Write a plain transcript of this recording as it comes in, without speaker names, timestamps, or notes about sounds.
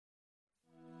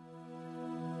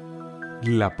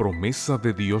La promesa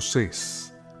de Dios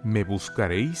es: me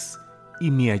buscaréis y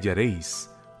me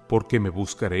hallaréis, porque me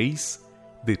buscaréis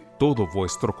de todo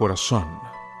vuestro corazón.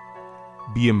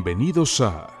 Bienvenidos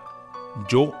a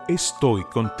Yo estoy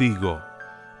contigo.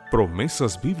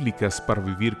 Promesas bíblicas para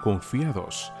vivir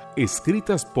confiados,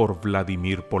 escritas por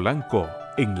Vladimir Polanco,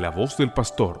 en la voz del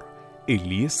pastor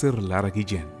Eliezer Lara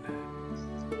Guillén.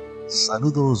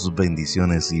 Saludos,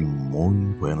 bendiciones y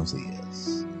muy buenos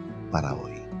días para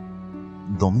hoy,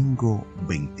 domingo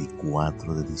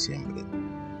 24 de diciembre.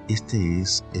 Este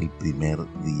es el primer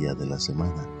día de la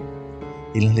semana.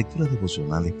 En las lecturas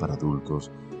devocionales para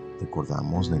adultos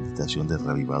recordamos la invitación de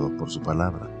Reavivados por su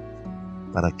palabra,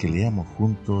 para que leamos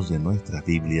juntos de nuestras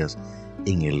Biblias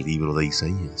en el libro de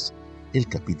Isaías, el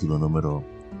capítulo número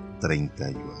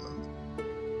 31.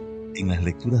 En las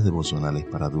lecturas devocionales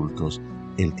para adultos,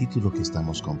 el título que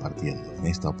estamos compartiendo en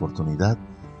esta oportunidad: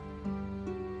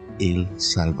 Él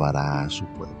salvará a su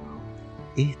pueblo.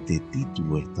 Este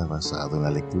título está basado en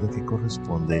la lectura que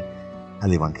corresponde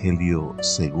al Evangelio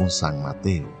según San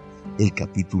Mateo, el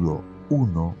capítulo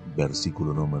 1,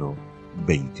 versículo número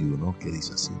 21, que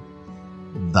dice así: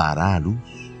 dará a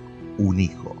luz un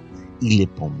hijo y le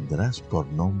pondrás por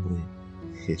nombre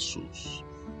Jesús,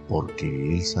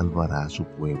 porque él salvará a su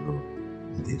pueblo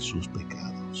de sus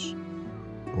pecados.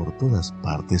 Por todas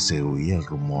partes se oía el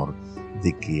rumor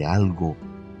de que algo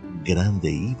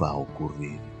grande iba a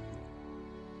ocurrir.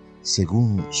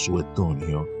 Según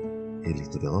Suetonio, el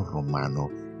historiador romano,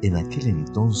 en aquel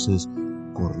entonces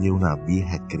corría una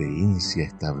vieja creencia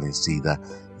establecida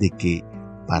de que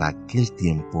para aquel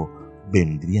tiempo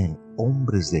vendrían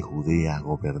hombres de Judea a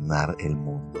gobernar el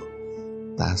mundo.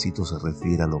 Tácito se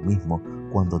refiere a lo mismo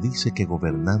cuando dice que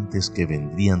gobernantes que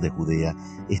vendrían de Judea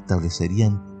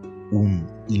establecerían un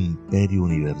imperio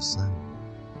universal.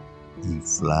 Y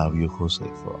Flavio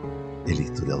Josefo, el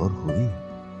historiador judío,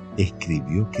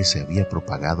 escribió que se había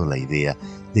propagado la idea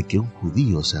de que un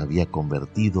judío se había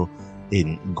convertido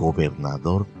en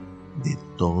gobernador de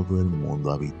todo el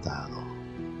mundo habitado.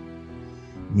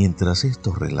 Mientras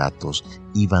estos relatos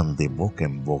iban de boca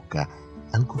en boca,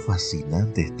 algo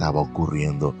fascinante estaba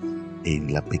ocurriendo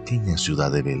en la pequeña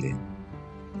ciudad de Belén.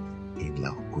 En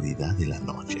la oscuridad de la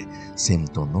noche se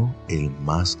entonó el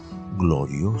más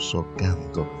glorioso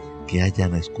canto que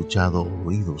hayan escuchado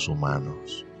oídos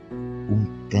humanos,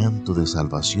 un canto de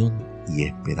salvación y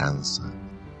esperanza.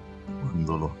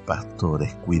 Cuando los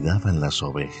pastores cuidaban las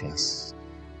ovejas,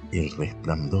 el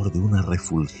resplandor de una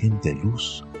refulgente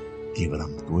luz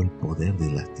quebrantó el poder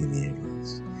de las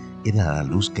tinieblas. Era la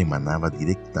luz que emanaba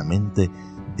directamente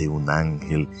de un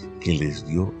ángel que les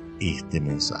dio este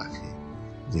mensaje: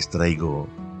 les traigo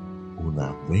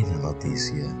una buena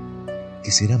noticia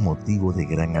que será motivo de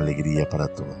gran alegría para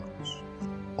todos.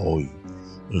 Hoy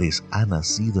les ha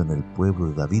nacido en el pueblo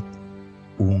de David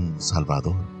un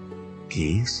Salvador,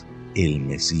 que es el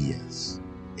Mesías,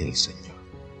 el Señor.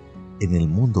 En el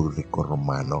mundo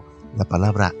grecorromano, la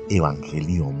palabra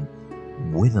evangelión,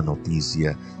 buena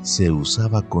noticia, se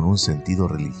usaba con un sentido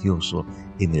religioso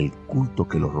en el culto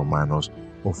que los romanos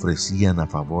ofrecían a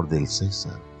favor del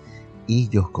César.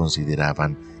 Ellos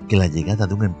consideraban que la llegada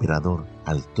de un emperador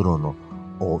al trono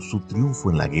o su triunfo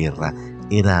en la guerra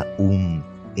era un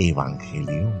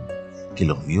evangelión que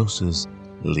los dioses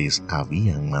les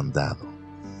habían mandado.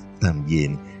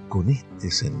 También con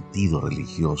este sentido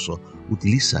religioso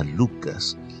utiliza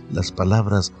Lucas las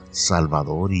palabras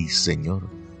Salvador y Señor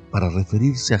para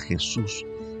referirse a Jesús,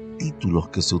 títulos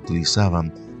que se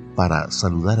utilizaban para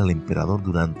saludar al emperador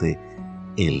durante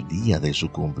el día de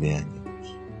su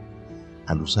cumpleaños.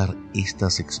 Al usar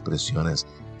estas expresiones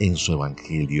en su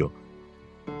evangelio,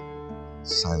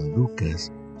 San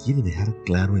Lucas quiere dejar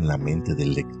claro en la mente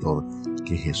del lector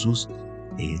que Jesús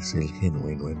es el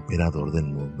genuino emperador del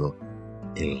mundo,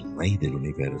 el Rey del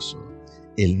universo,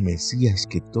 el Mesías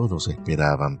que todos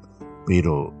esperaban,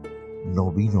 pero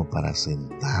no vino para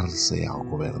sentarse a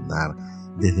gobernar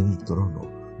desde un trono,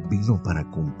 vino para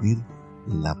cumplir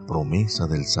la promesa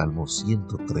del Salmo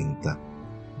 130,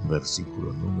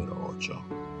 versículo número 8.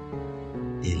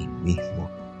 Él mismo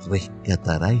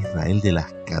rescatará a Israel de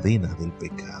las cadenas del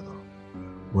pecado.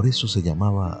 Por eso se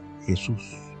llamaba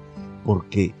Jesús,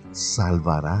 porque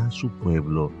salvará a su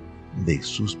pueblo de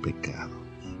sus pecados.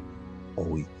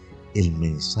 Hoy el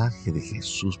mensaje de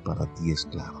Jesús para ti es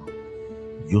claro: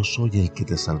 yo soy el que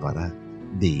te salvará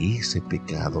de ese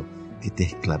pecado que te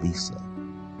esclaviza.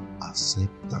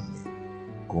 Acéptame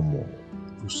como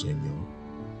tu Señor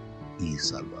y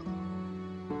Salvador.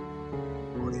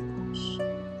 Oremos.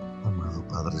 Amado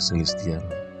Padre Celestial,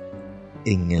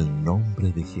 en el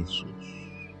nombre de Jesús,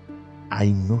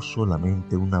 hay no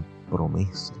solamente una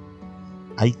promesa,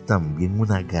 hay también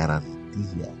una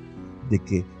garantía de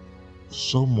que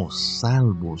somos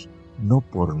salvos no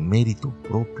por mérito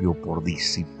propio, por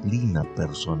disciplina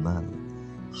personal.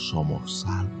 Somos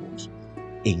salvos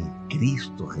en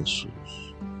Cristo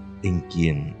Jesús, en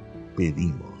quien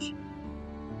pedimos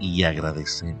y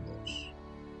agradecemos.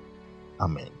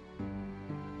 Amén.